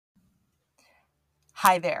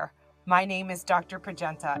Hi there. My name is Dr.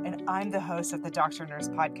 Prajenta, and I'm the host of the Doctor Nurse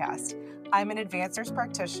Podcast. I'm an advanced nurse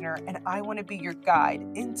practitioner, and I want to be your guide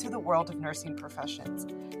into the world of nursing professions.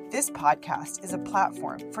 This podcast is a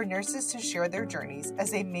platform for nurses to share their journeys as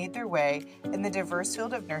they made their way in the diverse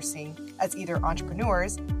field of nursing as either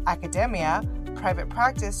entrepreneurs, academia, private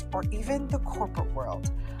practice, or even the corporate world.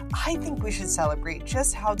 I think we should celebrate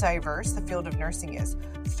just how diverse the field of nursing is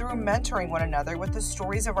through mentoring one another with the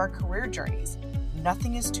stories of our career journeys.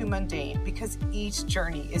 Nothing is too mundane because each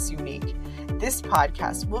journey is unique. This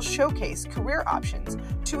podcast will showcase career options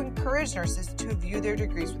to encourage nurses to view their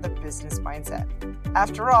degrees with a business mindset.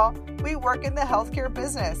 After all, we work in the healthcare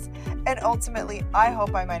business, and ultimately, I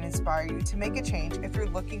hope I might inspire you to make a change if you're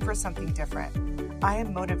looking for something different. I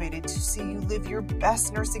am motivated to see you live your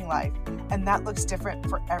best nursing life, and that looks different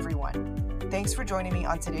for everyone. Thanks for joining me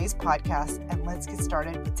on today's podcast, and let's get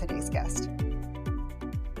started with today's guest.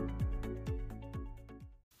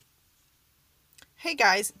 Hey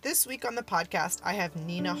guys, this week on the podcast, I have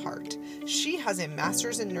Nina Hart. She has a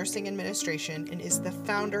master's in nursing administration and is the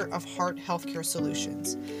founder of Hart Healthcare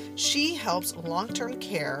Solutions. She helps long-term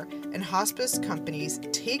care and hospice companies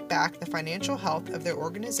take back the financial health of their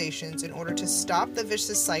organizations in order to stop the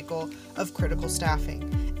vicious cycle of critical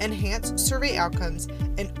staffing, enhance survey outcomes,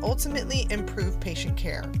 and ultimately improve patient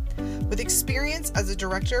care. With experience as a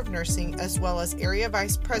director of nursing as well as area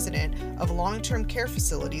vice president of long-term care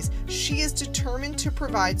facilities, she is determined to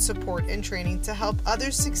provide support and training to help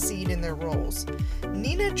others succeed in their roles.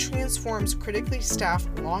 Nina transforms critically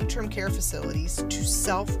staffed long-term care facilities to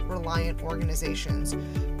self-reliant organizations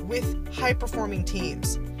with high-performing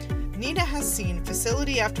teams. Nina has seen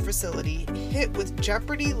facility after facility hit with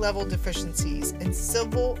jeopardy-level deficiencies and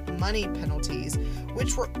civil money penalties,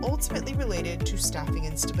 which were ultimately related to staffing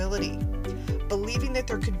instability. Believing that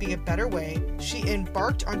there could be a better way, she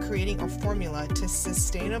embarked on creating a formula to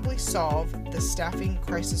sustainably solve the staffing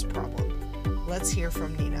crisis problem. Let's hear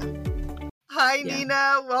from Nina. Hi,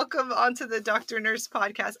 Nina. Welcome onto the Doctor Nurse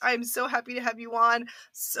Podcast. I'm so happy to have you on.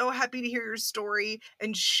 So happy to hear your story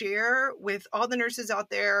and share with all the nurses out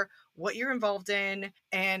there what you're involved in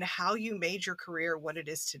and how you made your career what it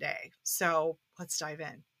is today. So let's dive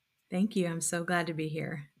in. Thank you. I'm so glad to be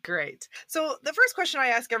here. Great. So the first question I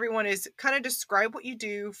ask everyone is kind of describe what you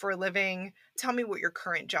do for a living. Tell me what your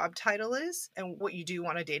current job title is and what you do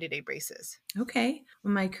on a day-to-day basis. Okay.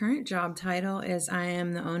 Well, my current job title is I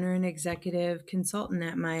am the owner and executive consultant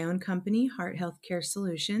at my own company, Hart Healthcare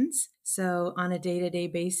Solutions. So on a day-to-day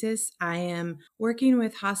basis, I am working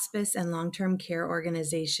with hospice and long-term care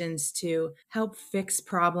organizations to help fix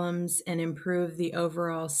problems and improve the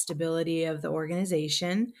overall stability of the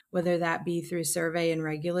organization, whether that be through survey and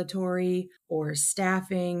regulatory or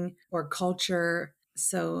staffing or culture.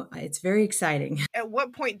 So it's very exciting. At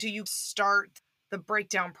what point do you start the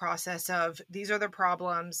breakdown process of these are the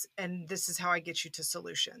problems and this is how I get you to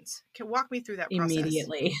solutions? Can you walk me through that process?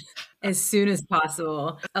 Immediately, as soon as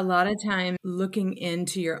possible. A lot of time looking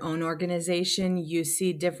into your own organization, you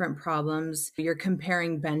see different problems. You're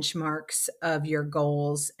comparing benchmarks of your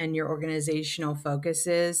goals and your organizational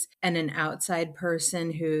focuses, and an outside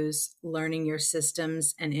person who's learning your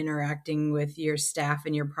systems and interacting with your staff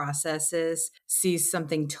and your processes sees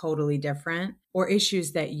something totally different, or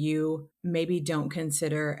issues that you maybe don't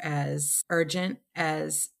consider as urgent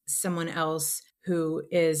as someone else who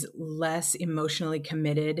is less emotionally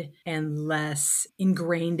committed and less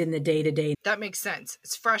ingrained in the day-to-day. That makes sense.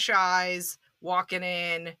 It's fresh eyes, walking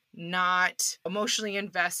in, not emotionally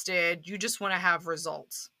invested. You just want to have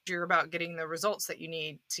results. You're about getting the results that you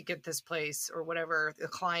need to get this place or whatever the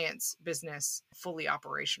client's business fully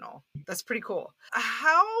operational. That's pretty cool.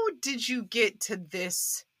 How did you get to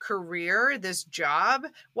this career, this job?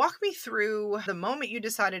 Walk me through the moment you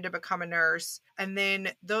decided to become a nurse and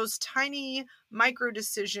then those tiny micro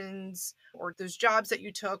decisions or those jobs that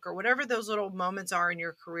you took or whatever those little moments are in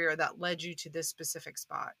your career that led you to this specific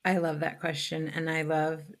spot. I love that question and I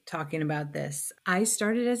love talking about this. I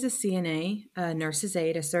started as a CNA, a nurse's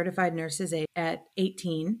aide, a certified nurse's aide at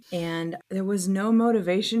 18, and there was no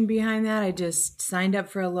motivation behind that. I just signed up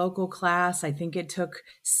for a local class. I think it took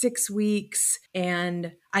 6 weeks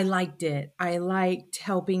and I liked it. I liked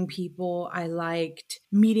helping people. I liked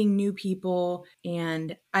meeting new people,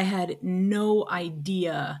 and I had no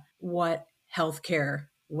idea what healthcare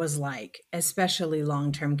was like, especially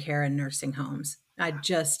long-term care and nursing homes. I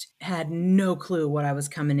just had no clue what I was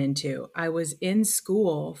coming into. I was in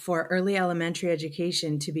school for early elementary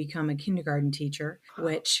education to become a kindergarten teacher,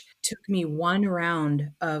 which took me one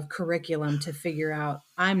round of curriculum to figure out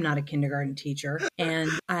I'm not a kindergarten teacher.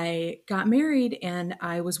 And I got married and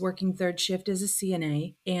I was working third shift as a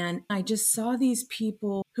CNA. And I just saw these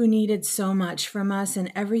people who needed so much from us,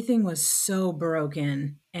 and everything was so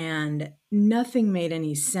broken and nothing made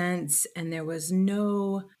any sense. And there was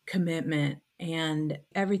no commitment. And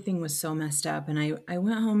everything was so messed up. And I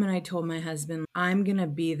went home and I told my husband, I'm going to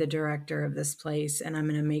be the director of this place and I'm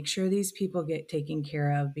going to make sure these people get taken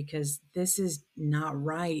care of because this is not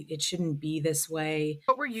right. It shouldn't be this way.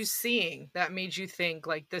 What were you seeing that made you think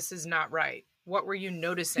like this is not right? What were you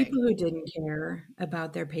noticing? People who didn't care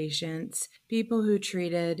about their patients, people who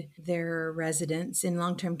treated their residents in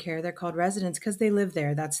long-term care, they're called residents because they live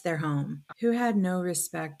there, that's their home, who had no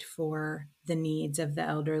respect for the needs of the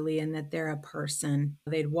elderly and that they're a person.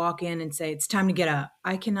 They'd walk in and say, it's time to get up.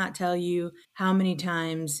 I cannot tell you how many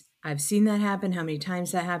times I've seen that happen, how many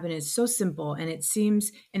times that happened. It's so simple. And it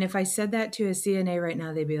seems, and if I said that to a CNA right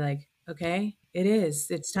now, they'd be like, okay, it is.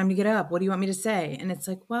 It's time to get up. What do you want me to say? And it's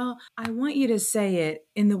like, well, I want you to say it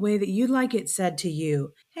in the way that you'd like it said to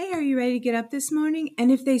you. Hey, are you ready to get up this morning?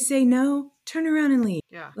 And if they say no, turn around and leave.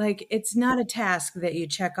 Yeah. Like, it's not a task that you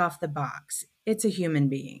check off the box. It's a human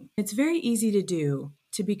being. It's very easy to do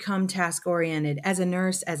to become task oriented as a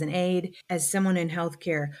nurse, as an aide, as someone in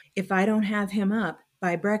healthcare. If I don't have him up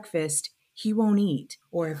by breakfast, he won't eat.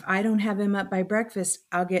 Or if I don't have him up by breakfast,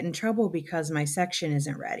 I'll get in trouble because my section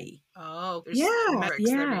isn't ready. Oh, there's Yeah, metrics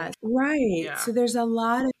that are yeah, being- right. Yeah. So there's a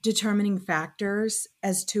lot of determining factors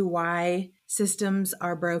as to why systems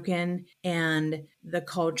are broken and the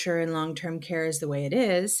culture in long-term care is the way it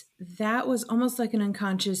is. That was almost like an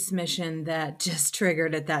unconscious mission that just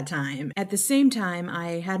triggered at that time. At the same time,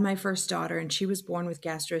 I had my first daughter and she was born with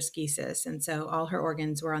gastroschisis. And so all her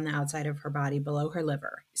organs were on the outside of her body below her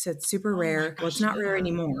liver. So it's super rare. Well, it's not rare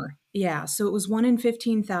anymore. Yeah. So it was 1 in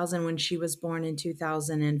 15,000 when she was born in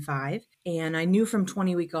 2005. And I knew from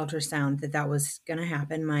 20-week ultrasound that that was going to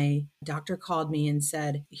happen. My doctor called me and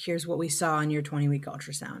said, here's what we saw on your 20-week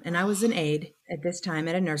ultrasound. And I was an aide at this time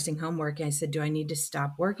at a nursing home working. I said, do I need to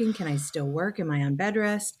stop working? Can I still work? Am I on bed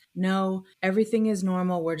rest? No, everything is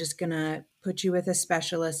normal. We're just going to put you with a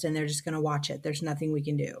specialist and they're just going to watch it. There's nothing we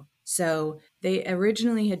can do. So they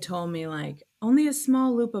originally had told me like only a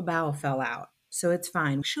small loop of bowel fell out. So it's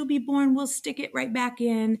fine. She'll be born. We'll stick it right back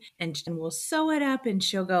in and we'll sew it up and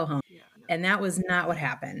she'll go home. Yeah, no. And that was not what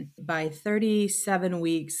happened. By 37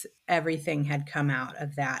 weeks, everything had come out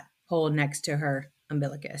of that hole next to her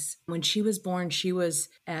umbilicus. When she was born, she was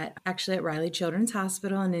actually at Riley Children's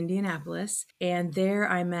Hospital in Indianapolis. And there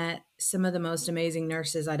I met some of the most amazing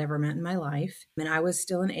nurses I'd ever met in my life. And I was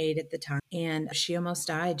still an aide at the time. And she almost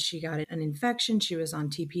died. She got an infection. She was on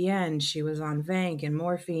TPN. She was on Vanc and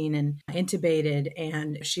morphine and intubated.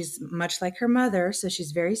 And she's much like her mother. So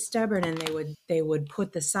she's very stubborn. And they would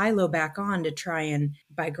put the silo back on to try and,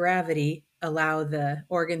 by gravity, allow the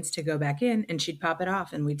organs to go back in, and she'd pop it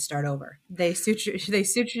off and we'd start over. They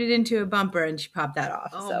sutured it into a bumper and she popped that off.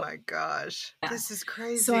 Oh my gosh. Yeah. This is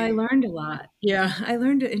crazy. So I learned a lot. Yeah, I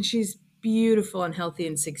learned it. And she's beautiful and healthy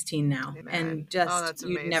and 16 now. Amen. And just,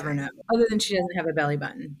 you'd never know. Other than she doesn't have a belly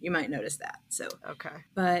button. You might notice that. So, okay.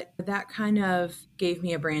 But that kind of gave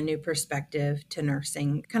me a brand new perspective to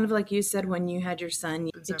nursing. Kind of like you said, when you had your son,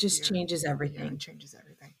 it just changes everything. Yeah, it changes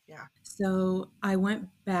everything. Yeah. So I went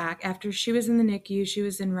back after she was in the NICU. She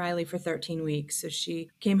was in Riley for 13 weeks. So she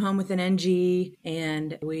came home with an NG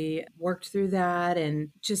and we worked through that and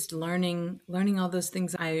just learning all those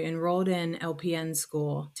things. I enrolled in LPN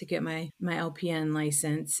school to get my LPN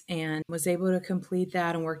license and was able to complete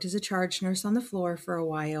that and worked as a charge nurse on the floor for a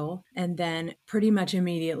while. And then pretty much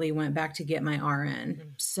immediately went back to get my RN. Mm-hmm.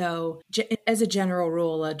 So as a general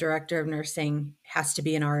rule, a director of nursing has to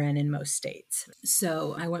be an RN in most states.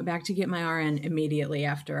 So I went back to get my RN immediately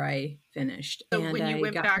after I finished. So when you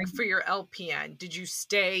went back for your LPN, did you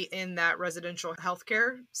stay in that residential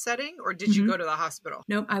healthcare setting or did you go to the hospital?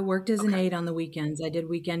 Nope. I worked as an aide on the weekends. I did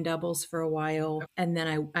weekend doubles for a while. And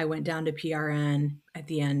then I went down to PRN at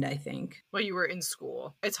the end, I think. Well, you were in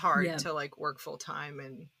school. It's hard to like work full time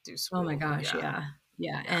and do school. Oh my gosh.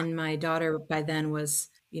 Yeah. And my daughter by then was,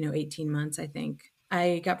 18 months, I think.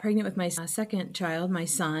 I got pregnant with my second child, my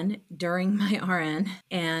son, during my RN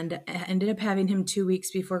and ended up having him 2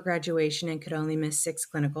 weeks before graduation and could only miss 6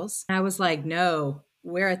 clinicals. I was like, no,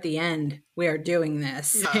 we're at the end. We are doing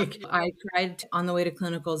this. Yeah. Like, I tried on the way to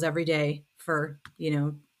clinicals every day for,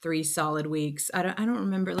 3 solid weeks. I don't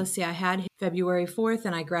remember. Let's see. I had February 4th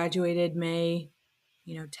and I graduated May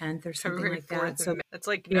 10th or something February like 4th. that. So That's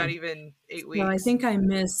like yeah. not even 8 So I weeks. think I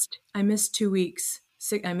missed 2 weeks.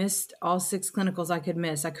 I missed all 6 clinicals I could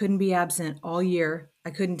miss. I couldn't be absent all year. I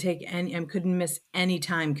couldn't miss any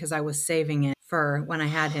time because I was saving it for when I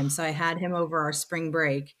had him. So I had him over our spring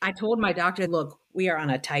break. I told my doctor, look, we are on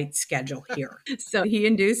a tight schedule here. So he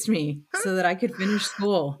induced me so that I could finish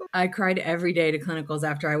school. I cried every day to clinicals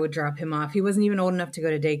after I would drop him off. He wasn't even old enough to go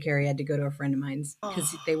to daycare. He had to go to a friend of mine's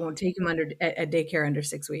because they won't take him at daycare under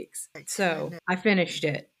 6 weeks. So I finished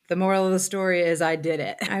it. The moral of the story is I did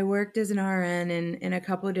it. I worked as an RN in a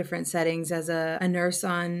couple of different settings as a nurse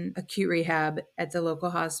on acute rehab at the local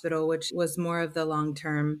hospital, which was more of the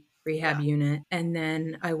long-term rehab unit. And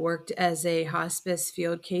then I worked as a hospice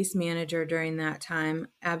field case manager during that time.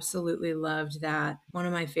 Absolutely loved that. One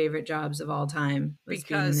of my favorite jobs of all time was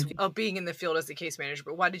because of being in the field as a case manager.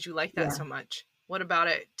 But why did you like that so much? What about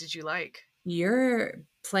it did you like? You're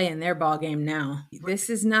playing their ball game now. This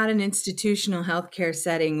is not an institutional healthcare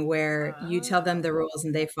setting where you tell them the rules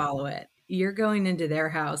and they follow it. You're going into their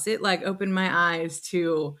house. It opened my eyes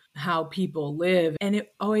to how people live. And it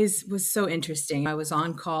always was so interesting. I was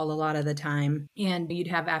on call a lot of the time and you'd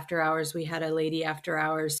have after hours. We had a lady after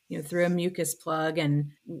hours, through a mucus plug.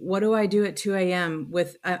 And what do I do at 2 a.m.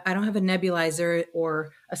 with, I don't have a nebulizer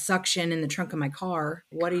or a suction in the trunk of my car.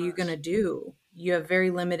 What are you going to do? You have very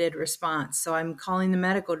limited response. So I'm calling the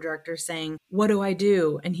medical director saying, what do I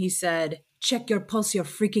do? And he said, check your pulse, you're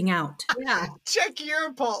freaking out. Yeah. Check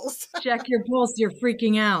your pulse. Check your pulse, you're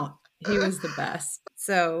freaking out. He was the best.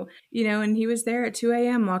 So, and he was there at 2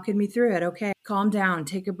 a.m. walking me through it. Okay, calm down,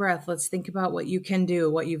 take a breath. Let's think about what you can do,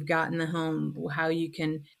 what you've got in the home, how you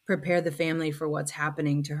can prepare the family for what's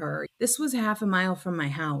happening to her. This was half a mile from my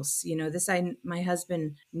house. My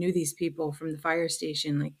husband knew these people from the fire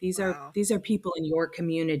station. Like these are people in your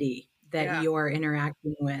community that you're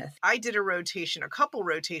interacting with. I did a couple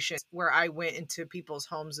rotations where I went into people's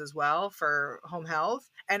homes as well for home health.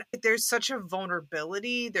 And there's such a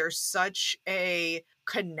vulnerability. There's such a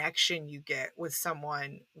connection you get with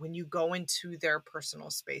someone when you go into their personal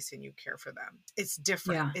space and you care for them. It's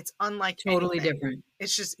different. Yeah. It's unlike totally anything. Different.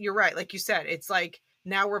 It's just, you're right. Like you said, it's like,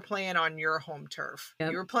 now we're playing on your home turf.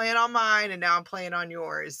 Yep. You were playing on mine and now I'm playing on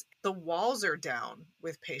yours. The walls are down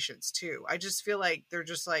with patients too. I just feel like they're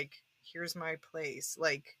just like, here's my place.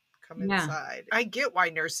 Like, come inside. I get why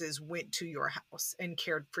nurses went to your house and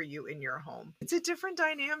cared for you in your home. It's a different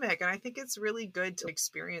dynamic. And I think it's really good to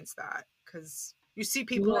experience that because you see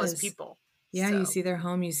people as people. Yeah, you see their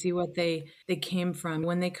home, you see what they came from.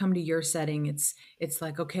 When they come to your setting, it's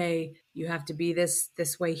like, okay, you have to be this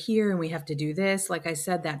way here and we have to do this. Like I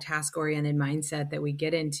said, that task-oriented mindset that we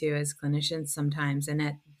get into as clinicians sometimes. And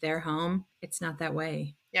at their home, it's not that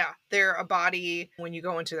way. Yeah, they're a body. When you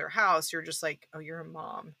go into their house, you're just like, oh, you're a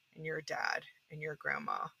mom and you're a dad and you're a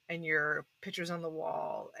grandma and your pictures on the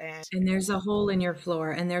wall. And there's a hole in your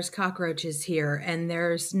floor and there's cockroaches here and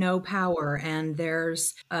there's no power and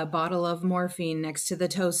there's a bottle of morphine next to the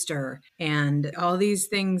toaster and all these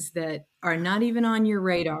things that are not even on your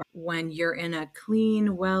radar when you're in a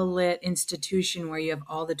clean, well-lit institution where you have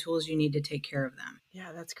all the tools you need to take care of them.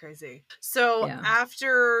 Yeah, that's crazy. So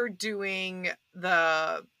after doing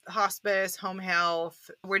the hospice, home health,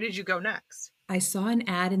 where did you go next? I saw an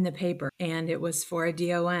ad in the paper and it was for a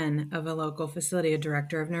DON of a local facility, a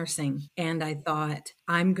director of nursing. And I thought,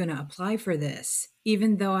 I'm going to apply for this,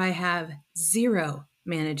 even though I have zero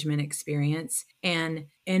management experience. And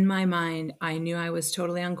in my mind, I knew I was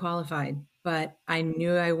totally unqualified, but I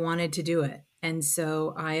knew I wanted to do it. And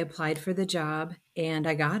so I applied for the job and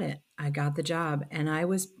I got it. I got the job and I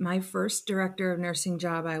was my first director of nursing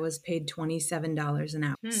job. I was paid $27 an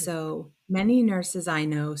hour. So many nurses I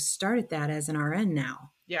know start at that as an RN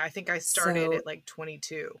now. Yeah, I think I started at like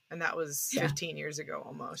 22 and that was 15 years ago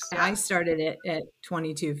almost. Yeah. I started it at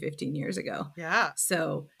 22, 15 years ago. Yeah.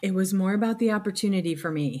 So it was more about the opportunity for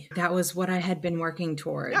me. That was what I had been working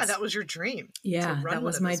towards. Yeah, that was your dream. Yeah, that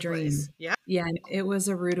was my dream. Yeah. Yeah, it was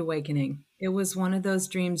a rude awakening. It was one of those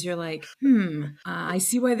dreams you're like, I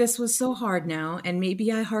see why this was so hard now. And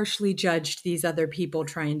maybe I harshly judged these other people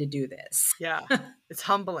trying to do this. Yeah. It's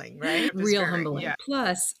humbling, right? Real humbling. Yeah.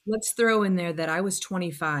 Plus, let's throw in there that I was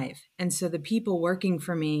 25. And so the people working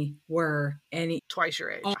for me were twice your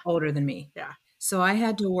age. Older than me. Yeah. So I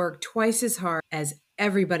had to work twice as hard as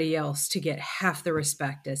everybody else to get half the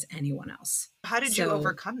respect as anyone else. How did you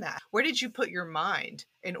overcome that? Where did you put your mind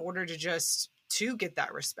in order to get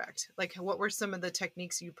that respect? Like, what were some of the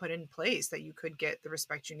techniques you put in place that you could get the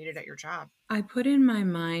respect you needed at your job? I put in my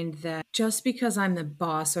mind that just because I'm the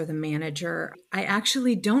boss or the manager, I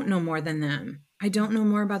actually don't know more than them. I don't know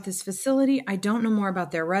more about this facility. I don't know more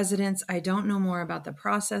about their residents. I don't know more about the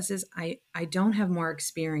processes. I don't have more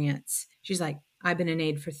experience. She's like, I've been an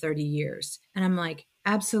aide for 30 years. And I'm like,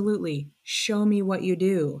 absolutely. Show me what you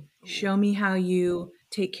do. Show me how you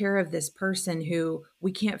take care of this person who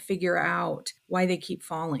we can't figure out why they keep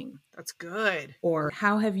falling. That's good. Or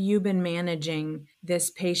how have you been managing this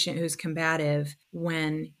patient who's combative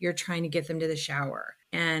when you're trying to get them to the shower?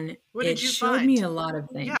 And What it did you showed find? me a lot of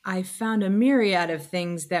things. Yeah. I found a myriad of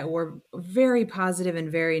things that were very positive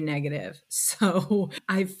and very negative. So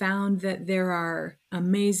I found that there are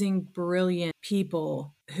amazing, brilliant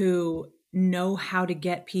people who know how to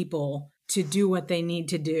get people to do what they need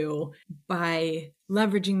to do by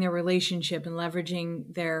leveraging their relationship and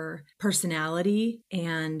leveraging their personality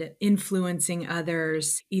and influencing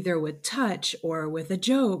others either with touch or with a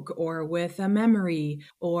joke or with a memory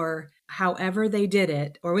or however they did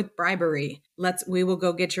it, or with bribery. We will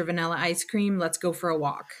go get your vanilla ice cream. Let's go for a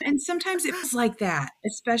walk. And sometimes it feels like that,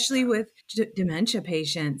 especially with dementia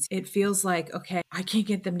patients. It feels like, okay, I can't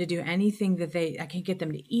get them to do anything I can't get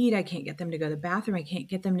them to eat. I can't get them to go to the bathroom. I can't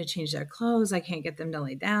get them to change their clothes. I can't get them to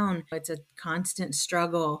lay down. It's a constant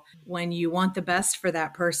struggle when you want the best for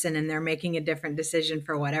that person and they're making a different decision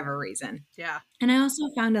for whatever reason. Yeah. And I also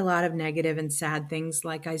found a lot of negative and sad things,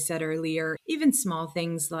 like I said earlier, even small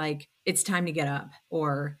things like it's time to get up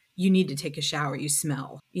or you need to take a shower, you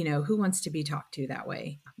smell. Who wants to be talked to that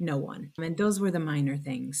way? No one. And those were the minor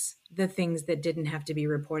things, the things that didn't have to be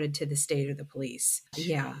reported to the state or the police. Jeez.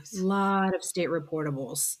 Yeah, a lot of state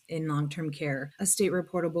reportables in long-term care. A state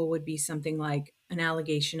reportable would be something like an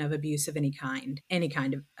allegation of abuse of any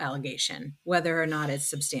kind of allegation, whether or not it's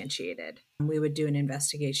substantiated. We would do an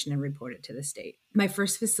investigation and report it to the state. My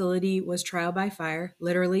first facility was trial by fire.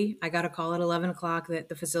 Literally, I got a call at 11 o'clock that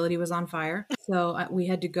the facility was on fire. So we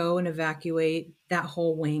had to go and evacuate that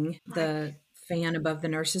whole wing. The fan above the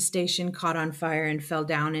nurses' station caught on fire and fell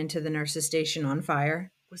down into the nurses' station on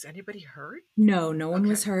fire. Was anybody hurt? No one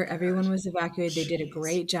was hurt. Everyone was evacuated. They did a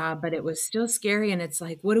great job, but it was still scary. And it's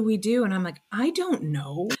like, what do we do? And I'm like, I don't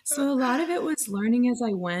know. So a lot of it was learning as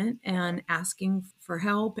I went and asking for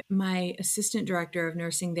help. My assistant director of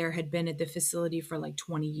nursing there had been at the facility for like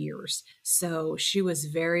 20 years. So she was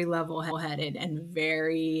very level-headed and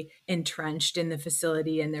very entrenched in the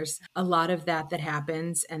facility. And there's a lot of that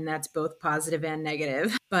happens. And that's both positive and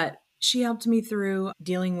negative. But she helped me through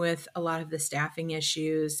dealing with a lot of the staffing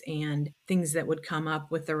issues and things that would come up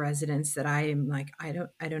with the residents that I am like, I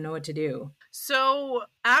don't know what to do. So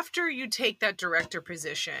after you take that director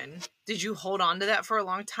position, did you hold on to that for a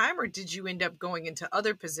long time or did you end up going into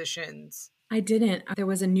other positions? I didn't. There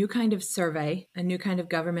was a new kind of survey, a new kind of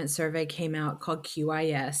government survey came out called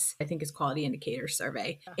QIS. I think it's Quality Indicator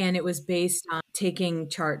Survey. And it was based on taking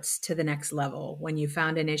charts to the next level. When you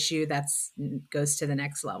found an issue, that goes to the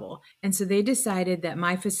next level. And so they decided that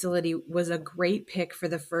my facility was a great pick for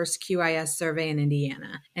the first QIS survey in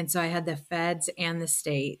Indiana. And so I had the feds and the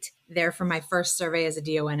state there for my first survey as a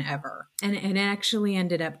DON ever. And it actually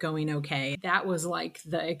ended up going okay. That was like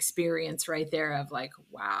the experience right there of like,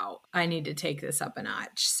 wow, I need to take this up a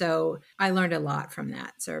notch. So I learned a lot from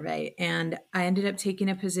that survey. And I ended up taking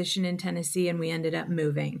a position in Tennessee and we ended up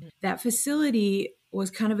moving. That facility was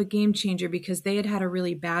kind of a game changer because they had a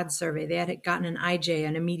really bad survey. They had gotten an IJ,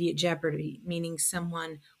 an immediate jeopardy, meaning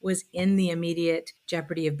someone was in the immediate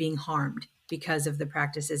jeopardy of being harmed because of the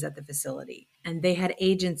practices at the facility. And they had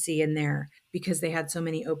agency in there because they had so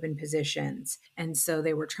many open positions. And so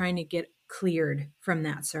they were trying to get cleared from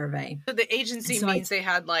that survey. So the agency means they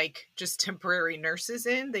had like just temporary nurses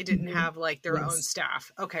in? They didn't have like their own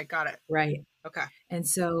staff. Okay, got it. Right. Okay. And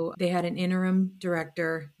so they had an interim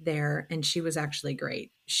director there, and she was actually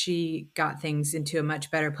great. She got things into a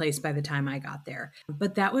much better place by the time I got there.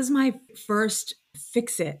 But that was my first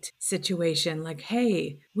fix it situation. Like,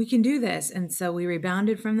 hey, we can do this. And so we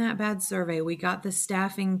rebounded from that bad survey. We got the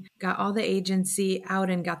staffing, got all the agency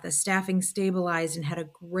out and got the staffing stabilized and had a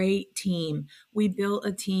great team. We built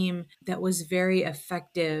a team that was very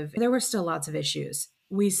effective. There were still lots of issues.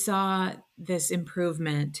 We saw this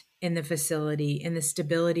improvement in the facility, in the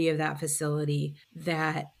stability of that facility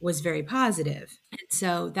that was very positive. And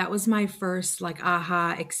so that was my first like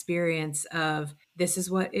aha experience of this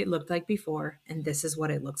is what it looked like before and this is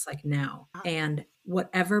what it looks like now. And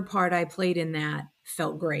whatever part I played in that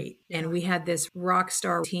felt great. Yeah. And we had this rock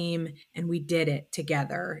star team and we did it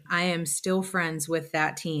together. I am still friends with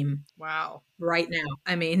that team. Wow. Right now.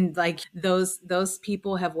 I mean, like those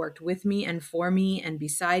people have worked with me and for me and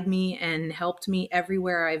beside me and helped me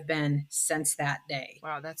everywhere I've been since that day.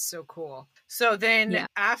 Wow, that's so cool. So then Yeah.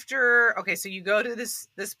 after, okay, so you go to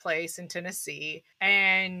this place in Tennessee,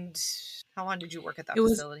 and how long did you work at that It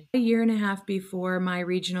was facility? a year and a half before my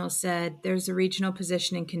regional said, there's a regional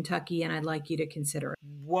position in Kentucky and I'd like you to consider it.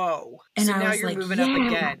 Whoa. And So I now was you're like, moving up yeah.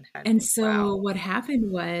 again. And so Wow. what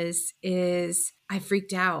happened is I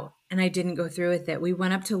freaked out and I didn't go through with it. We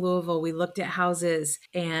went up to Louisville, we looked at houses,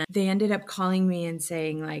 and they ended up calling me and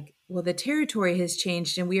saying like, well, the territory has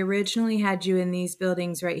changed and we originally had you in these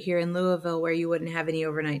buildings right here in Louisville where you wouldn't have any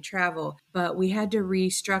overnight travel, but we had to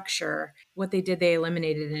restructure. What they did, they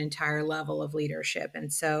eliminated an entire level of leadership.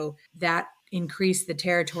 And so that increased the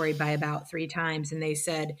territory by about 3 times. And they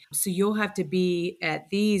said, so you'll have to be at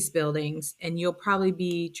these buildings and you'll probably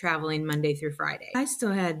be traveling Monday through Friday. I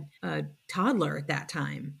still had a toddler at that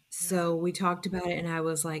time. So we talked about it and I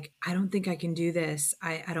was like, I don't think I can do this.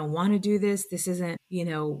 I don't want to do this. This isn't,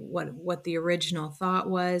 what the original thought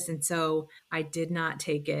was. And so I did not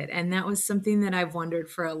take it. And that was something that I've wondered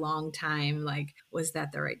for a long time. Like, was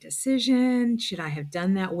that the right decision? Should I have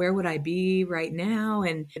done that? Where would I be right now?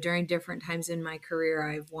 And during different times in my career,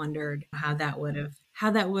 I've wondered how that would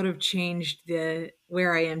have changed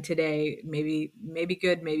where I am today. Maybe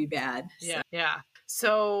good, maybe bad. Yeah. Yeah.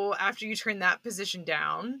 So after you turn that position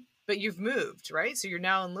down, but you've moved, right? So you're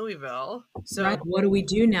now in Louisville. So right. What do we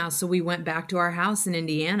do now? So we went back to our house in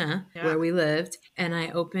Indiana where we lived, and I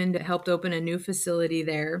helped open a new facility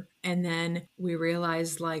there. And then we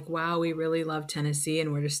realized like, wow, we really love Tennessee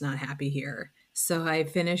and we're just not happy here. So I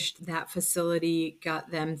finished that facility, got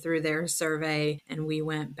them through their survey, and we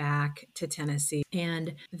went back to Tennessee.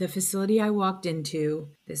 And the facility I walked into,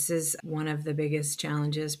 this is one of the biggest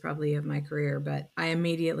challenges probably of my career, but I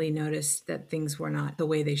immediately noticed that things were not the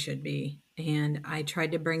way they should be. And I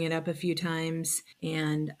tried to bring it up a few times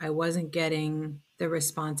and I wasn't getting the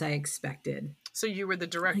response I expected. So you were the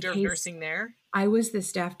director of nursing there? I was the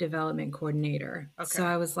staff development coordinator. Okay. So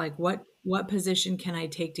I was like, what position can I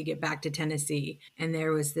take to get back to Tennessee? And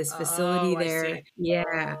there was this facility there.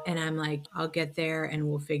 Yeah. And I'm like, I'll get there and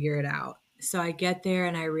we'll figure it out. So I get there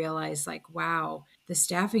and I realize like, wow, the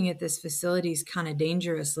staffing at this facility is kind of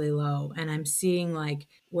dangerously low. And I'm seeing like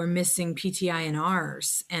we're missing PTI and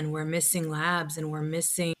Rs and we're missing labs and we're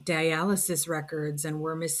missing dialysis records and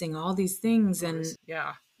we're missing all these things. And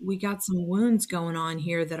yeah, we got some wounds going on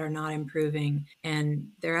here that are not improving and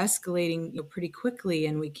they're escalating pretty quickly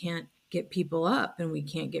and we can't get people up and we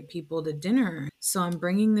can't get people to dinner. So I'm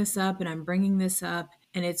bringing this up and I'm bringing this up.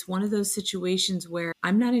 And it's one of those situations where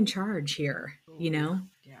I'm not in charge here, Yeah.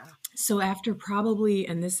 So after probably,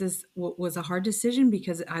 and this was a hard decision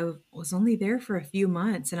because I was only there for a few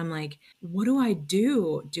months and I'm like, what do I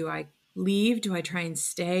do? Do I leave? Do I try and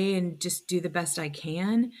stay and just do the best I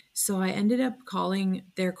can? So I ended up calling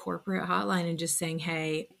their corporate hotline and just saying,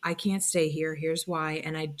 hey, I can't stay here. Here's why.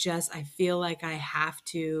 And I feel like I have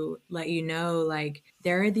to let you know, like,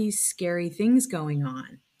 there are these scary things going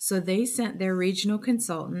on. So they sent their regional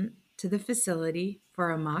consultant to the facility for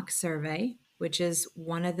a mock survey, which is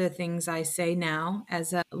one of the things I say now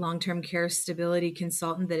as a long-term care stability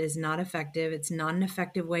consultant that is not effective. It's not an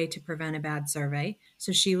effective way to prevent a bad survey.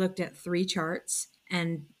 So she looked at 3 charts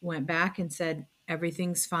and went back and said,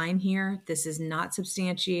 everything's fine here. This is not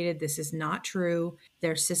substantiated. This is not true.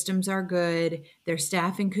 Their systems are good. Their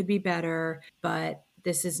staffing could be better, but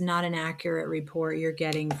this is not an accurate report you're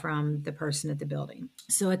getting from the person at the building.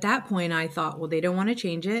 So at that point, I thought, well, they don't want to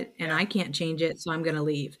change it and I can't change it, so I'm going to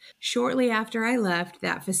leave. Shortly after I left,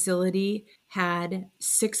 that facility had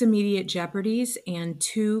 6 immediate jeopardies and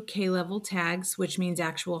 2 K-level tags, which means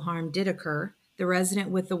actual harm did occur. The resident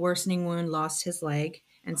with the worsening wound lost his leg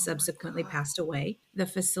and subsequently passed away. The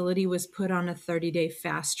facility was put on a 30-day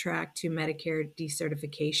fast track to Medicare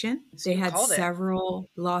decertification. They had several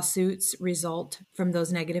lawsuits result from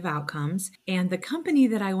those negative outcomes. And the company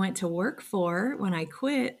that I went to work for when I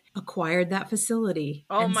quit acquired that facility.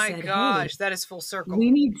 Oh and my said, gosh, hey, that is full circle.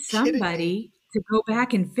 We need somebody to go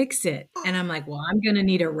back and fix it. And I'm like, well, I'm going to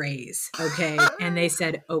need a raise. Okay. And they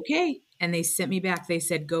said, okay. And they sent me back. They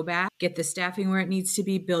said, go back, get the staffing where it needs to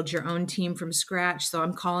be, build your own team from scratch. So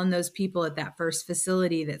I'm calling those people at that first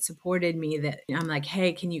facility that supported me that I'm like,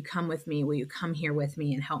 hey, can you come with me? Will you come here with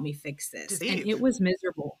me and help me fix this? And it was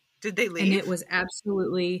miserable. Did they leave? And it was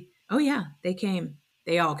absolutely, oh yeah, they came.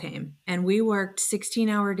 They all came. And we worked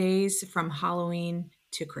 16-hour days from Halloween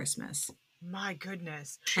to Christmas. My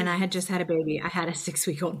goodness. And I had just had a baby. I had a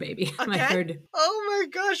 6-week-old baby. My Okay. third. Oh my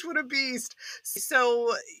gosh, what a beast.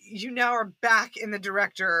 So you now are back in the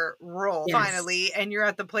director role Yes. finally, and you're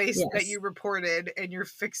at the place that Yes. you reported and you're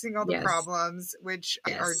fixing all the Yes. problems, which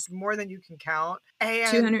are Yes. more than you can count.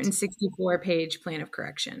 And 264-page plan of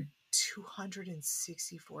correction.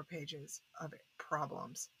 264 pages of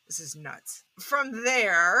problems. This is nuts. From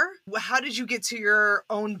there, how did you get to your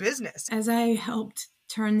own business? As I helped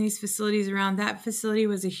turn these facilities around, that facility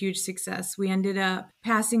was a huge success. We ended up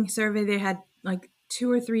passing survey. They had like 2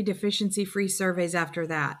 or 3 deficiency-free surveys after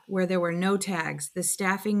that, where there were no tags. The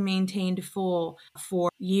staffing maintained full for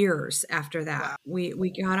years after that. Wow.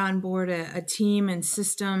 We got on board a team and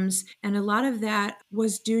systems, and a lot of that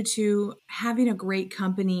was due to having a great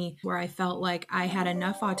company where I felt like I had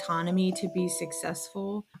enough autonomy to be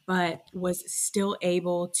successful, but was still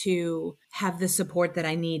able to have the support that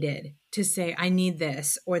I needed to say, I need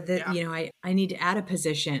this, or that, I need to add a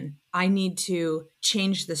position. I need to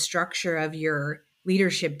change the structure of your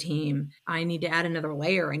leadership team. I need to add another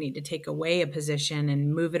layer. I need to take away a position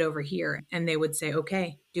and move it over here. And they would say,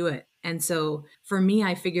 okay, do it. And so for me,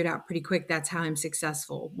 I figured out pretty quick that's how I'm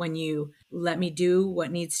successful, when you let me do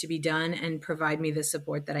what needs to be done and provide me the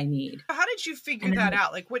support that I need. How did you figure that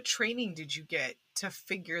out? Like, what training did you get to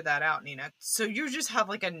figure that out, Nina? So you just have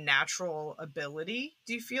like a natural ability,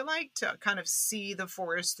 do you feel like, to kind of see the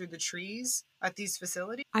forest through the trees at these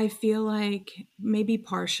facilities? I feel like maybe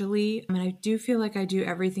partially. I mean, I do feel like I do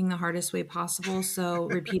everything the hardest way possible. So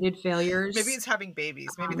repeated failures. Maybe it's having babies.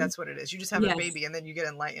 Maybe that's what it is. You just have a baby and then you get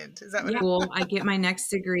enlightened. Is that what it is? Well, I get my next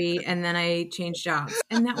degree and then I change jobs.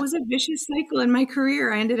 And that was a vicious cycle in my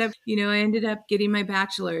career. I ended up getting my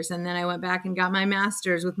bachelor's, and then I went back and got my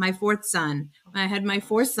master's with my 4th son. I had my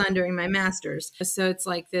 4th son during my master's. So it's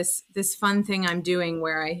like this fun thing I'm doing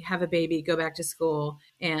where I have a baby, go back to school,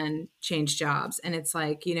 and change jobs. And it's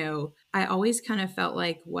like, I always kind of felt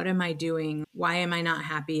like, what am I doing? Why am I not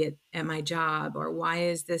happy at my job? Or why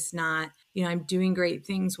is this not, I'm doing great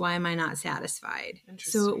things. Why am I not satisfied?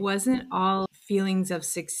 So it wasn't all feelings of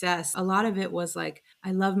success. A lot of it was like,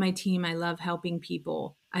 I love my team. I love helping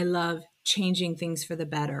people. I love changing things for the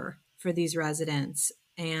better for these residents.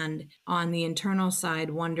 And on the internal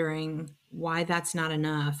side, wondering why that's not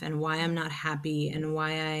enough and why I'm not happy and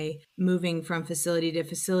why I moving from facility to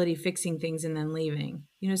facility, fixing things and then leaving.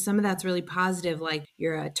 Some of that's really positive. Like,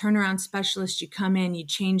 you're a turnaround specialist, you come in, you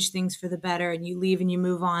change things for the better, and you leave and you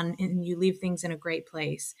move on and you leave things in a great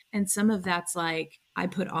place. And some of that's like, I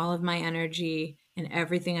put all of my energy and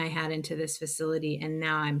everything I had into this facility, and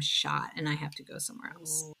now I'm shot and I have to go somewhere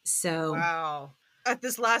else. So wow. At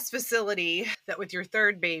this last facility, that with your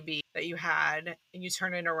third baby that you had, and you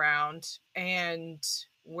turn it around, and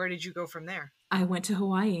where did you go from there? I went to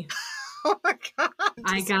Hawaii. Oh my God.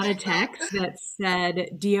 I got a text that said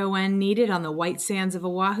DON needed on the white sands of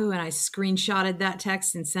Oahu, and I screenshotted that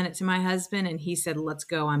text and sent it to my husband, and he said, let's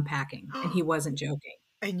go, I'm packing. And he wasn't joking.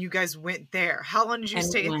 And you guys went there. How long did you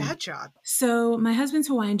stay at that job? So my husband's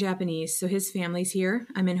Hawaiian Japanese, so his family's here.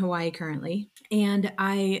 I'm in Hawaii currently. And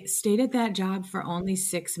I stayed at that job for only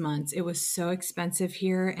 6 months. It was so expensive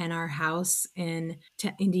here, and our house in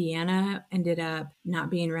Indiana ended up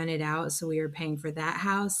not being rented out. So we were paying for that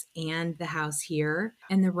house and the house here.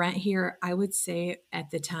 And the rent here, I would say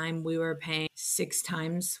at the time we were paying 6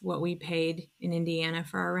 times what we paid in Indiana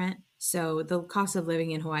for our rent. So the cost of living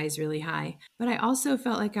in Hawaii is really high. But I also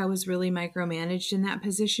felt like I was really micromanaged in that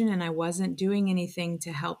position, and I wasn't doing anything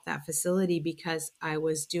to help that facility because I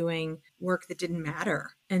was doing work that didn't matter.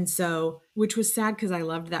 And so, which was sad because I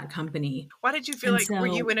loved that company. Why did you feel were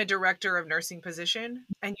you in a director of nursing position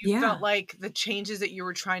and you felt like the changes that you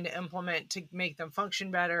were trying to implement to make them function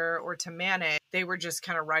better or to manage, they were just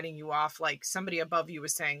kind of writing you off, like somebody above you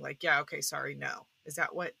was saying like, yeah, okay, sorry, no. Is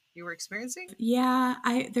that what you were experiencing? Yeah,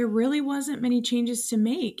 there really wasn't many changes to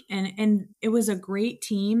make. And it was a great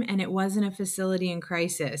team, and it wasn't a facility in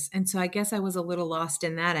crisis. And so I guess I was a little lost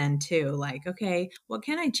in that end too. Like, okay, what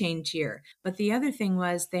can I change here? But the other thing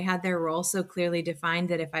was they had their role so clearly defined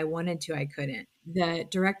that if I wanted to, I couldn't. The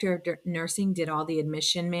director of nursing did all the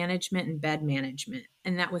admission management and bed management,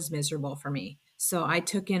 and that was miserable for me. So I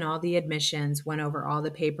took in all the admissions, went over all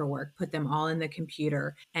the paperwork, put them all in the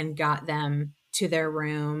computer, and got them to their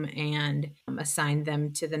room and assigned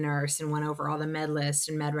them to the nurse and went over all the med list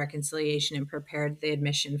and med reconciliation and prepared the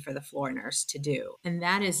admission for the floor nurse to do. And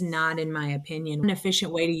that is not, in my opinion, an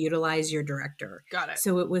efficient way to utilize your director. Got it.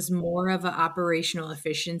 So it was more of an operational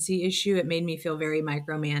efficiency issue. It made me feel very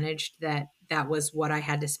micromanaged that that was what I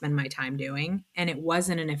had to spend my time doing. And it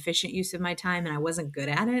wasn't an efficient use of my time, and I wasn't good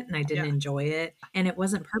at it, and I didn't enjoy it, and it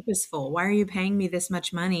wasn't purposeful. Why are you paying me this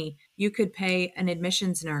much money? You could pay an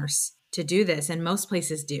admissions nurse to do this, and most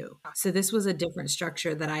places do. So this was a different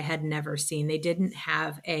structure that I had never seen. They didn't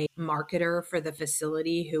have a marketer for the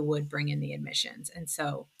facility who would bring in the admissions. And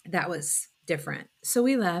so that was different. So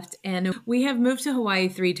we left, and we have moved to Hawaii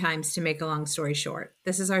 3 times, to make a long story short.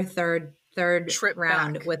 This is our third Trip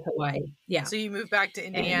round back with Hawaii. Yeah. So you moved back to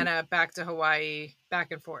Indiana, back to Hawaii, back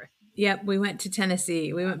and forth. Yep, we went to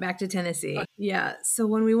Tennessee. We went back to Tennessee. Yeah. So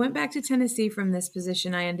when we went back to Tennessee from this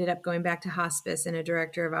position, I ended up going back to hospice in a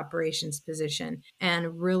director of operations position,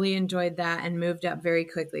 and really enjoyed that and moved up very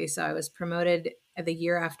quickly. So I was promoted the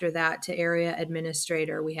year after that to area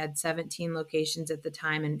administrator. We had 17 locations at the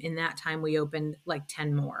time, and in that time we opened like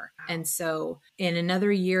 10 more. And so in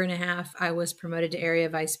another year and a half, I was promoted to area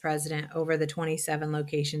vice president over the 27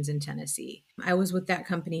 locations in Tennessee. I was with that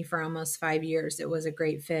company for almost 5 years. It was a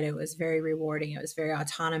great fit. It was very rewarding. It was very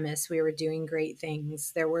autonomous. We were doing great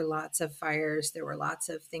things. There were lots of fires. There were lots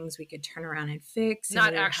of things we could turn around and fix.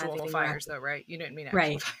 Not actual fires, though, right? You didn't mean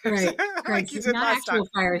actual fires. Right. Like you did Not last actual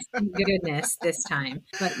time. fires, thank goodness, this time.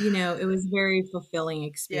 But, it was a very fulfilling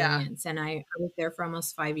experience. And I was there for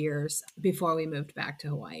almost 5 years before we moved back to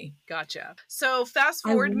Hawaii. Gotcha. So fast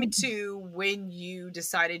forward me to when you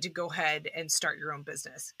decided to go ahead and start your own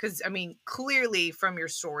business. Because, I mean, clearly from your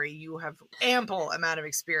story, you have ample amount of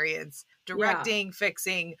experience directing,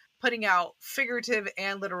 fixing, putting out figurative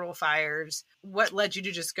and literal fires. What led you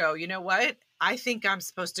to just go, you know what? I think I'm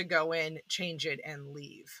supposed to go in, change it, and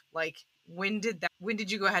leave. Like, when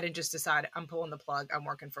did you go ahead and just decide, I'm pulling the plug, I'm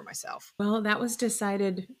working for myself? Well, that was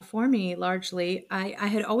decided for me largely. I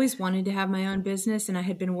had always wanted to have my own business, and I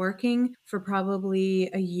had been working for probably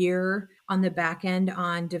a year on the back end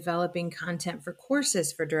on developing content for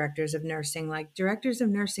courses for directors of nursing. Like, directors of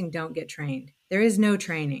nursing don't get trained. There is no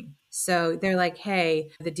training. So they're like,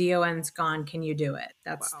 hey, the DON's gone. Can you do it?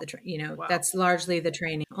 That's that's largely the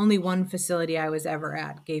training. Only one facility I was ever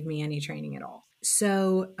at gave me any training at all.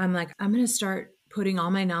 So I'm like, I'm going to start putting all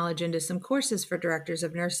my knowledge into some courses for directors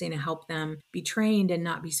of nursing to help them be trained and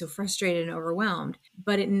not be so frustrated and overwhelmed.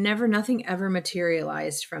 But nothing ever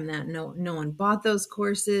materialized from that. No one bought those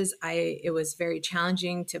courses. It was very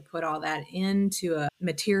challenging to put all that into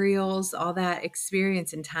materials, all that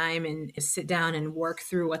experience and time, and sit down and work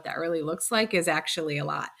through what that really looks like is actually a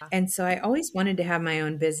lot. And so I always wanted to have my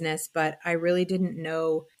own business, but I really didn't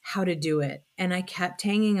know how to do it. And I kept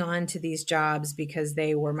hanging on to these jobs because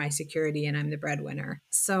they were my security and I'm the breadwinner.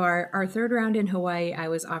 So our third round in Hawaii, I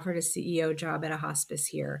was offered a CEO job at a hospice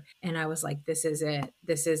here. And I was like, this is it.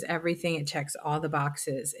 This is everything. It checks all the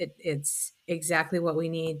boxes. It's exactly what we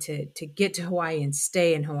need to get to Hawaii and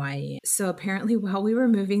stay in Hawaii. So apparently while we were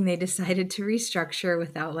moving, they decided to restructure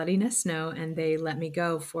without letting us know. And they let me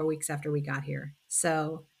go 4 weeks after we got here.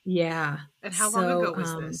 So yeah. And how long ago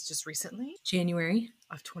was this? Just recently? January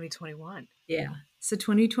of 2021. Yeah. So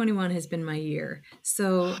 2021 has been my year.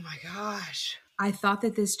 So oh my gosh. I thought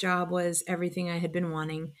that this job was everything I had been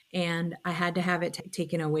wanting, and I had to have it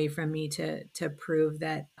taken away from me to prove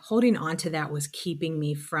that holding on to that was keeping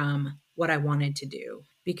me from what I wanted to do.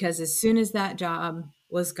 Because as soon as that job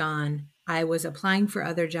was gone, I was applying for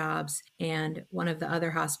other jobs, and one of the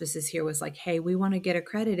other hospices here was like, hey, we want to get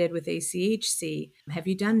accredited with ACHC. Have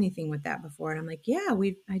you done anything with that before? And I'm like, yeah,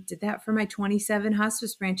 I did that for my 27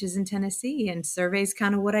 hospice branches in Tennessee, and survey's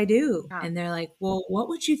kind of what I do. Yeah. And they're like, well, what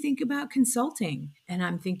would you think about consulting? And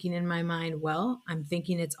I'm thinking in my mind, well, I'm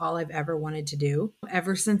thinking it's all I've ever wanted to do.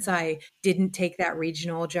 Ever since I didn't take that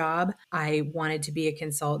regional job, I wanted to be a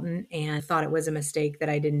consultant and thought it was a mistake that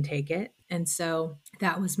I didn't take it. And so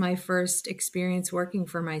that was my first experience working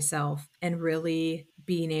for myself and really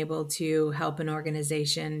being able to help an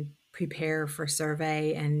organization prepare for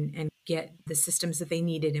survey and get the systems that they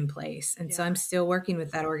needed in place. And so I'm still working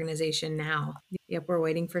with that organization now. Yep, we're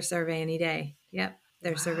waiting for survey any day. Yep,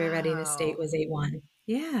 their survey readiness date was 8/1.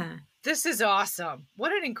 Yeah. This is awesome.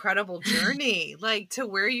 What an incredible journey, like to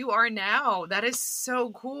where you are now. That is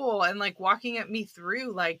so cool. And like walking at me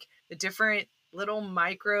through like the different little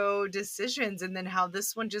micro decisions and then how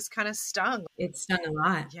this one just kind of stung. It stung a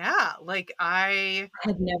lot. Yeah. Like I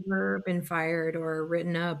had never been fired or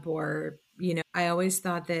written up or, I always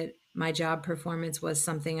thought that my job performance was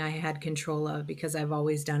something I had control of because I've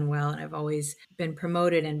always done well and I've always been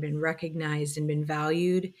promoted and been recognized and been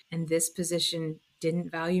valued. And this position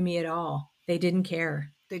didn't value me at all. They didn't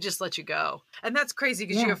care. They just let you go. And that's crazy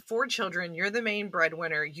because you have 4 children. You're the main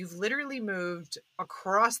breadwinner. You've literally moved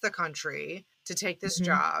across the country to take this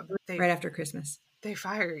job. Right after Christmas. they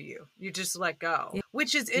fire you. You just let go,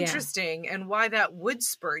 which is Yeah. interesting, and why that would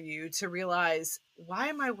spur you to realize, why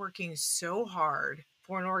am I working so hard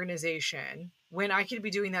for an organization when I could be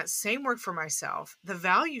doing that same work for myself? The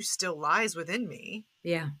value still lies within me.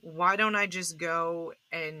 Yeah. Why don't I just go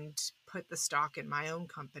and put the stock in my own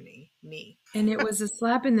company, me? And it was a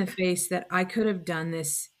slap in the face that I could have done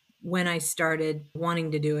this when I started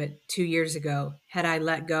wanting to do it 2 years ago, had I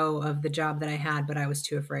let go of the job that I had, but I was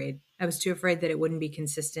too afraid. I was too afraid that it wouldn't be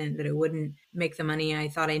consistent, that it wouldn't make the money I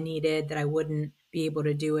thought I needed, that I wouldn't be able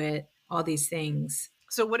to do it, all these things.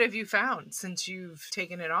 So what have you found since you've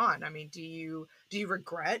taken it on? I mean, do you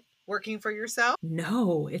regret working for yourself?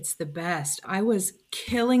 No, it's the best. I was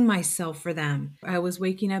killing myself for them. I was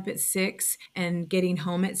waking up at 6 and getting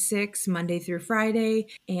home at 6 Monday through Friday.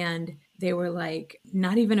 And they were like,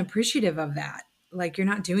 not even appreciative of that. Like, you're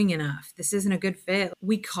not doing enough. This isn't a good fit.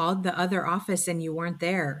 We called the other office and you weren't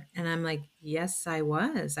there. And I'm like, yes, I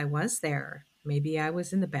was. I was there. Maybe I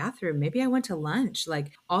was in the bathroom. Maybe I went to lunch.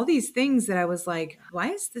 Like, all these things that I was like, why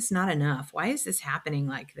is this not enough? Why is this happening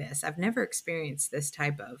like this? I've never experienced this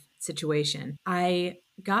type of situation. I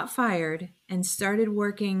got fired and started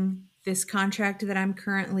working this contract that I'm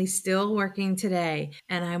currently still working today.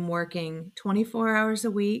 And I'm working 24 hours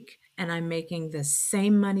a week and I'm making the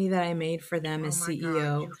same money that I made for them as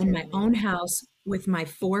CEO in my own house with my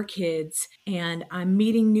 4 kids. And I'm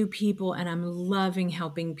meeting new people and I'm loving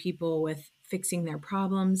helping people with fixing their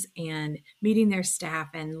problems and meeting their staff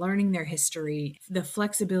and learning their history. The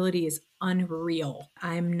flexibility is unreal.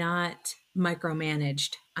 I'm not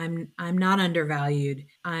micromanaged. I'm not undervalued.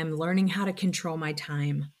 I'm learning how to control my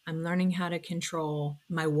time. I'm learning how to control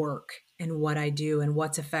my work and what I do and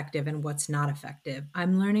what's effective and what's not effective.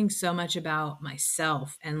 I'm learning so much about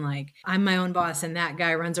myself, and like, I'm my own boss and that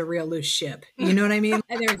guy runs a real loose ship. You know what I mean?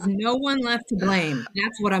 There's no one left to blame.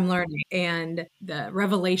 That's what I'm learning. And the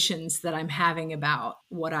revelations that I'm having about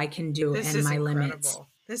what I can do and my limits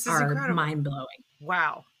are mind blowing.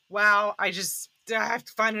 Wow. Wow. I have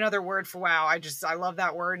to find another word for wow. I love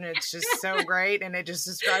that word, and it's just so great. And it just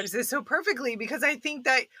describes this so perfectly, because I think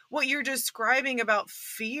that what you're describing about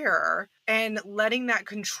fear and letting that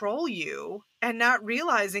control you and not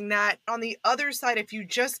realizing that on the other side, if you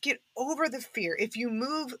just get over the fear, if you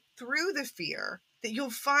move through the fear, that you'll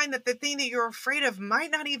find that the thing that you're afraid of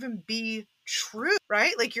might not even be true,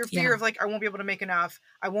 right? Like your fear of like, I won't be able to make enough.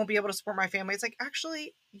 I won't be able to support my family. It's like,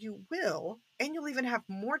 actually, you will. And you'll even have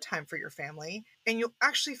more time for your family. And you'll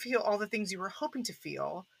actually feel all the things you were hoping to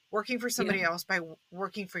feel working for somebody else by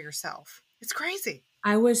working for yourself. It's crazy.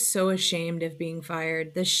 I was so ashamed of being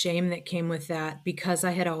fired. The shame that came with that, because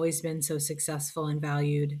I had always been so successful and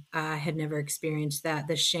valued. I had never experienced that.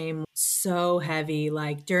 The shame was so heavy,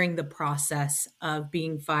 like during the process of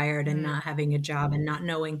being fired and not having a job and not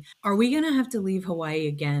knowing, are we going to have to leave Hawaii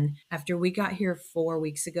again? After we got here 4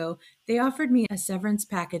 weeks ago, they offered me a severance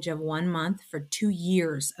package of 1 month for 2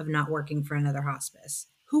 years of not working for another hospice.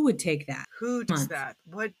 Who would take that? Who does that?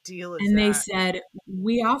 What deal is and that? And they said,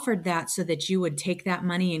 we offered that so that you would take that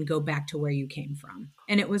money and go back to where you came from.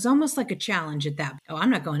 And it was almost like a challenge at that. Oh, I'm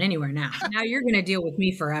not going anywhere now. Now you're going to deal with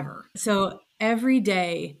me forever. So every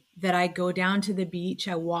day that I go down to the beach,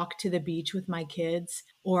 I walk to the beach with my kids,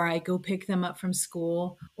 or I go pick them up from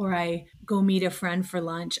school, or I go meet a friend for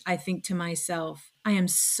lunch, I think to myself, I am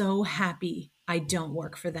so happy I don't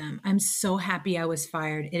work for them. I'm so happy I was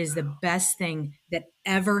fired. It is the best thing that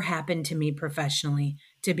ever happened to me professionally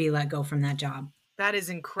to be let go from that job. That is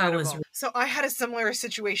incredible. So I had a similar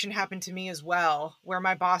situation happen to me as well, where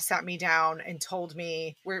my boss sat me down and told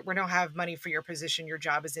me, we don't have money for your position. Your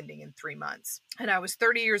job is ending in 3 months. And I was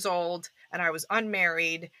 30 years old and I was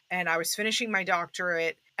unmarried and I was finishing my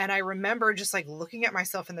doctorate. And I remember just like looking at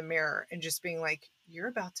myself in the mirror and just being like, you're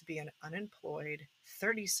about to be an unemployed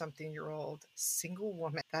 30-something-year-old single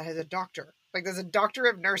woman that has a doctor. Like, there's a doctor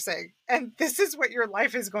of nursing, and this is what your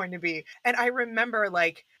life is going to be. And I remember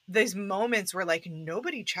like these moments where like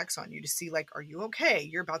nobody checks on you to see like, are you okay?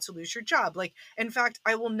 You're about to lose your job. Like, in fact,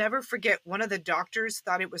 I will never forget, one of the doctors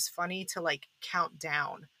thought it was funny to like count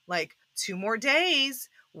down, like 2 more days,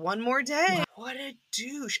 1 more day. Wow. What a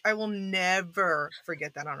douche. I will never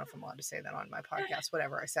forget that. I don't know if I'm allowed to say that on my podcast,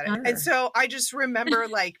 whatever, I said it. And so I just remember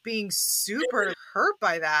like being super hurt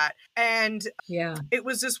by that. And it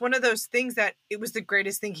was just one of those things that it was the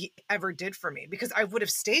greatest thing he ever did for me, because I would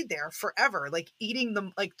have stayed there forever, like eating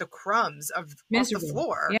the crumbs of off the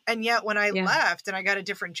floor. Yeah. And yet when I left and I got a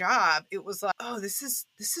different job, it was like, oh, this is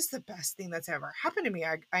the best thing that's ever happened to me.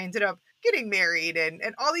 I ended up getting married and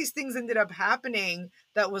all these things ended up happening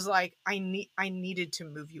that was like, I needed to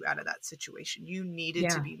move you out of that situation. You needed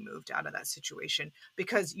to Yeah. be moved out of that situation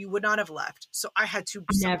because you would not have left. So I had to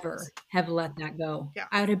Never have let that go. Yeah.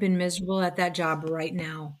 I would have been miserable at that job right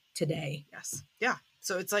now, today. Yes. Yeah.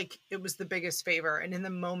 So it's like it was the biggest favor. And in the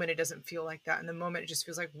moment, it doesn't feel like that. In the moment, it just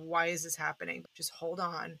feels like, why is this happening? Just hold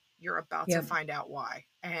on. You're about to Yep. find out why.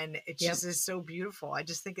 And it Yep. just is so beautiful. I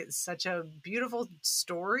just think it's such a beautiful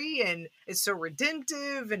story and it's so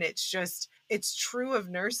redemptive. And it's true of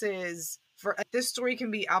nurses. For this story can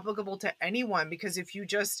be applicable to anyone, because if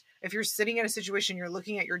you're sitting in a situation, you're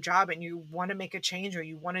looking at your job and you want to make a change or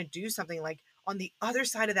you want to do something, like on the other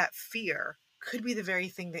side of that fear could be the very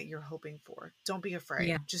thing that you're hoping for. Don't be afraid.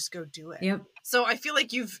 Yeah. Just go do it. Yep. So I feel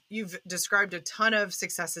like you've described a ton of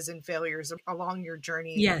successes and failures along your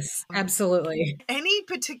journey. Yes, absolutely. Any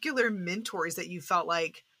particular mentors that you felt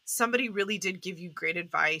like somebody really did give you great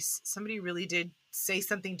advice, somebody really did say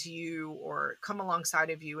something to you or come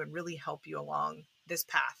alongside of you and really help you along this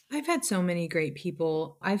path? I've had so many great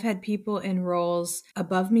people. I've had people in roles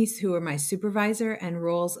above me who were my supervisor, and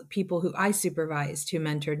people who I supervised who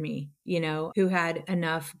mentored me, who had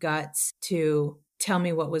enough guts to tell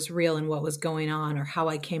me what was real and what was going on, or how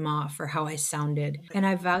I came off, or how I sounded. And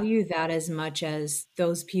I value that as much as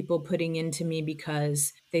those people putting into me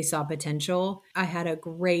because they saw potential. I had a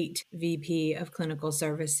great VP of clinical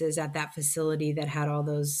services at that facility that had all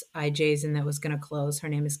those IJs and that was going to close. Her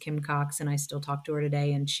name is Kim Cox, and I still talk to her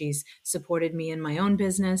today. And she's supported me in my own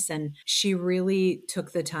business. And she really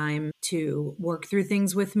took the time to work through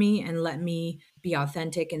things with me and let me be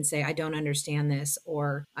authentic and say, I don't understand this,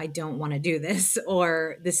 or I don't want to do this,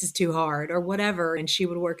 or this is too hard, or whatever. And she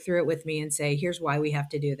would work through it with me and say, here's why we have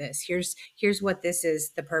to do this. Here's what this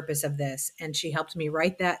is, the purpose of this. And she helped me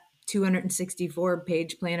write that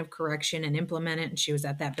 264-page plan of correction and implement it. And she was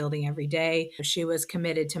at that building every day. She was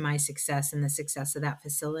committed to my success and the success of that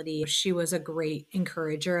facility. She was a great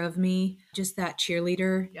encourager of me, just that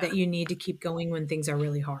cheerleader that you need to keep going when things are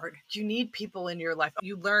really hard. You need people in your life.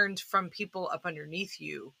 You learned from people up underneath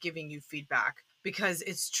you giving you feedback, because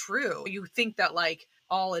it's true. You think that like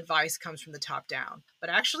all advice comes from the top down. But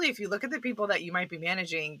actually, if you look at the people that you might be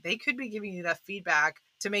managing, they could be giving you that feedback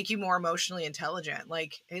to make you more emotionally intelligent.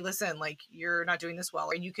 Like, hey, listen, like you're not doing this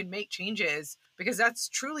well, and you can make changes, because that's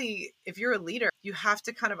truly, if you're a leader, you have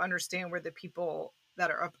to kind of understand where the people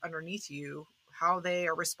that are up underneath you, how they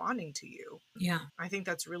are responding to you. Yeah. I think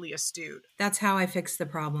that's really astute. That's how I fix the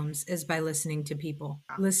problems, is by listening to people,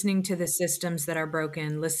 listening to the systems that are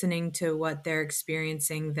broken, listening to what they're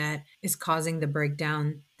experiencing that is causing the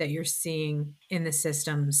breakdown that you're seeing in the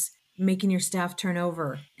systems, making your staff turn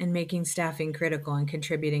over and making staffing critical and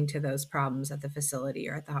contributing to those problems at the facility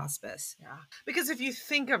or at the hospice. Yeah. Because if you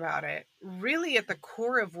think about it, really at the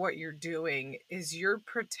core of what you're doing is you're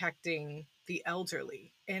protecting the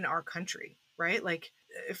elderly in our country, right? Like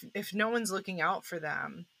if no one's looking out for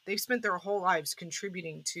them, they've spent their whole lives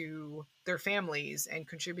contributing to their families and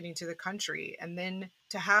contributing to the country. And then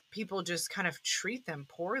to have people just kind of treat them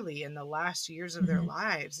poorly in the last years of their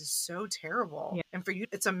lives is so terrible. Yeah. And for you,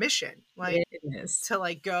 it's a mission, like it is, to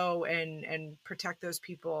like go and protect those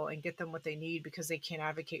people and get them what they need, because they can't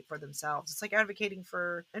advocate for themselves. It's like advocating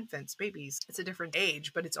for infants, babies. It's a different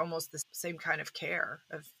age, but it's almost the same kind of care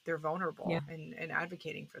of they're vulnerable and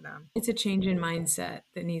advocating for them. It's a change in mindset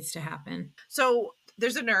that needs to happen. So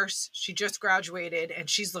there's a nurse, she just graduated and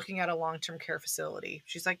she's looking at a long-term care facility.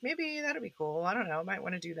 She's like, maybe that'll be cool. I don't know, might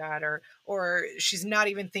want to do that. Or she's not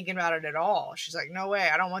even thinking about it at all. She's like, no way,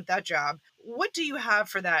 I don't want that job. What do you have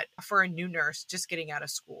for that, for a new nurse just getting out of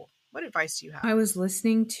school? What advice do you have? I was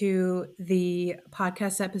listening to the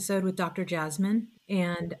podcast episode with Dr. Jasmine,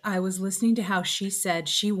 and I was listening to how she said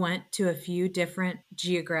she went to a few different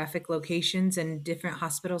geographic locations and different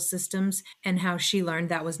hospital systems, and how she learned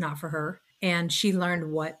that was not for her. And she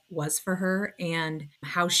learned what was for her and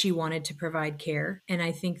how she wanted to provide care. And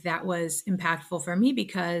I think that was impactful for me,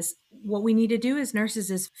 because what we need to do as nurses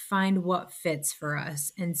is find what fits for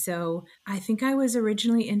us. And so I think I was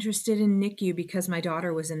originally interested in NICU because my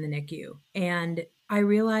daughter was in the NICU. And I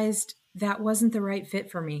realized that wasn't the right fit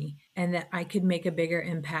for me, and that I could make a bigger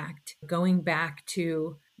impact going back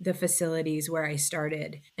to the facilities where I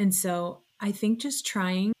started. And so I think just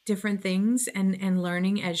trying different things and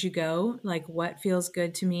learning as you go, like what feels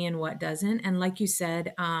good to me and what doesn't. And like you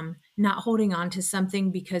said, not holding on to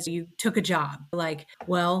something because you took a job. Like,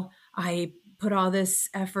 well, I put all this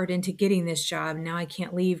effort into getting this job. Now I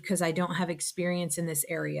can't leave because I don't have experience in this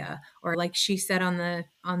area. Or like she said on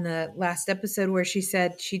the last episode, where she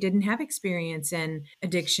said she didn't have experience in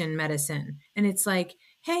addiction medicine. And it's like,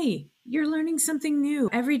 hey, you're learning something new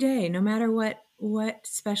every day, no matter what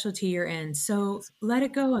specialty you're in. So let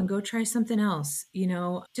it go and go try something else,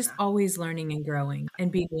 just always learning and growing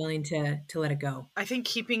and being willing to let it go. I think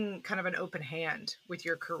keeping kind of an open hand with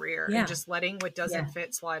your career and Yeah. just letting what doesn't Yeah.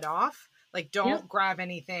 fit slide off. Like, don't Yep. grab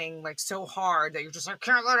anything like so hard that you're just like,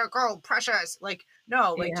 can't let it go, precious. Like,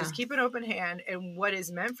 no, like just keep an open hand, and what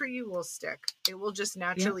is meant for you will stick. It will just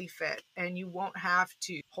naturally fit, and you won't have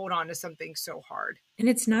to hold on to something so hard. And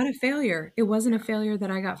it's not a failure. It wasn't a failure that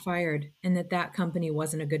I got fired and that company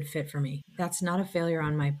wasn't a good fit for me. That's not a failure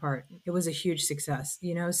on my part. It was a huge success,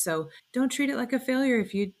 so don't treat it like a failure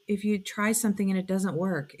if you try something and it doesn't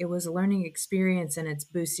work. It was a learning experience and it's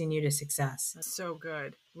boosting you to success. That's so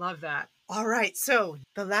good. Love that. All right. So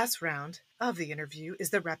the last round of the interview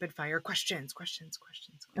is the rapid fire questions.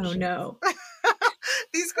 Oh no.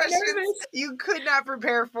 These questions you could not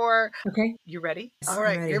prepare for. Okay. You ready? Yes, all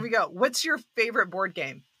right, ready. Here we go. What's your favorite board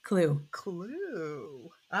game? Clue.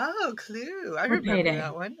 Oh, Clue. I remember Payday.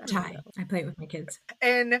 that one. Tie. I play it with my kids.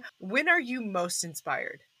 And when are you most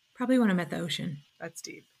inspired? Probably when I'm at the ocean. That's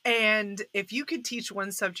deep. And if you could teach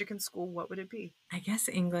one subject in school, what would it be? I guess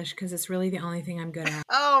English, because it's really the only thing I'm good at.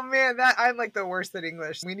 Oh man, I'm like the worst at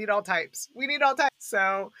English. We need all types.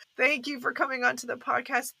 So thank you for coming on to the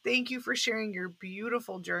podcast. Thank you for sharing your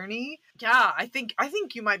beautiful journey. Yeah, I think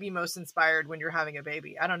you might be most inspired when you're having a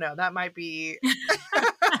baby. I don't know. That might be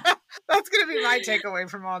that's going to be my takeaway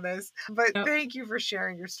from all this. But Thank you for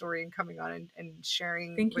sharing your story and coming on and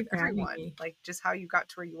sharing with everyone, like just how you got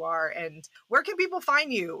to where you are. And where can people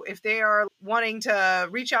find you if they are wanting to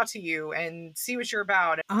reach out to you and see what you're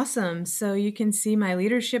about? Awesome. So you can see my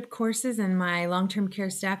leadership courses and my long-term care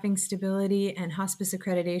staffing stability and hospice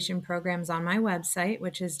accreditation programs on my website,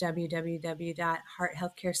 which is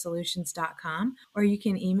www.hearthealthcaresolutions.com. Or you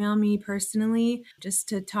can email me personally just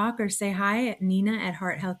to talk or say hi at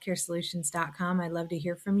nina@hearthealthcaresolutions.com. I'd love to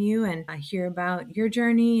hear from you and hear about your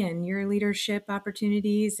journey and your leadership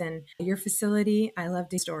opportunities and your facility. I love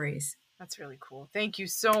the stories. That's really cool. Thank you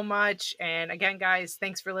so much. And again, guys,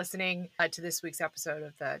 thanks for listening to this week's episode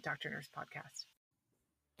of the Dr. Nurse Podcast.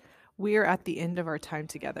 We are at the end of our time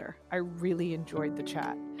together. I really enjoyed the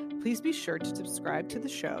chat. Please be sure to subscribe to the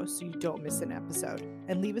show so you don't miss an episode,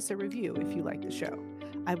 and leave us a review if you like the show.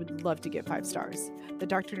 I would love to get 5 stars. The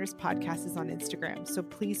Dr. Nurse Podcast is on Instagram, so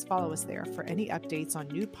please follow us there for any updates on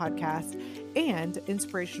new podcasts and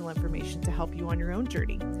inspirational information to help you on your own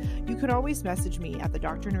journey. You can always message me at the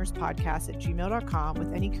drnursepodcast@gmail.com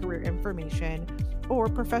with any career information or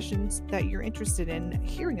professions that you're interested in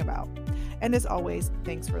hearing about. And as always,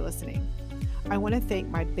 thanks for listening. I want to thank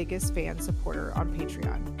my biggest fan supporter on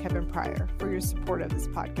Patreon, Kevin Pryor, for your support of this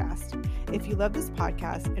podcast. If you love this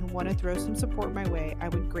podcast and want to throw some support my way, I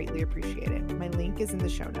would greatly appreciate it. My link is in the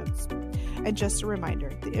show notes. And just a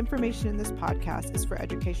reminder, the information in this podcast is for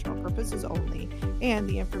educational purposes only, and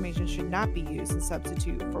the information should not be used as a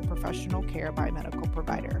substitute for professional care by a medical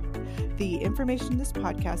provider. The information in this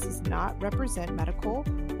podcast does not represent medical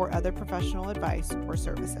or other professional advice or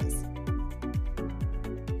services.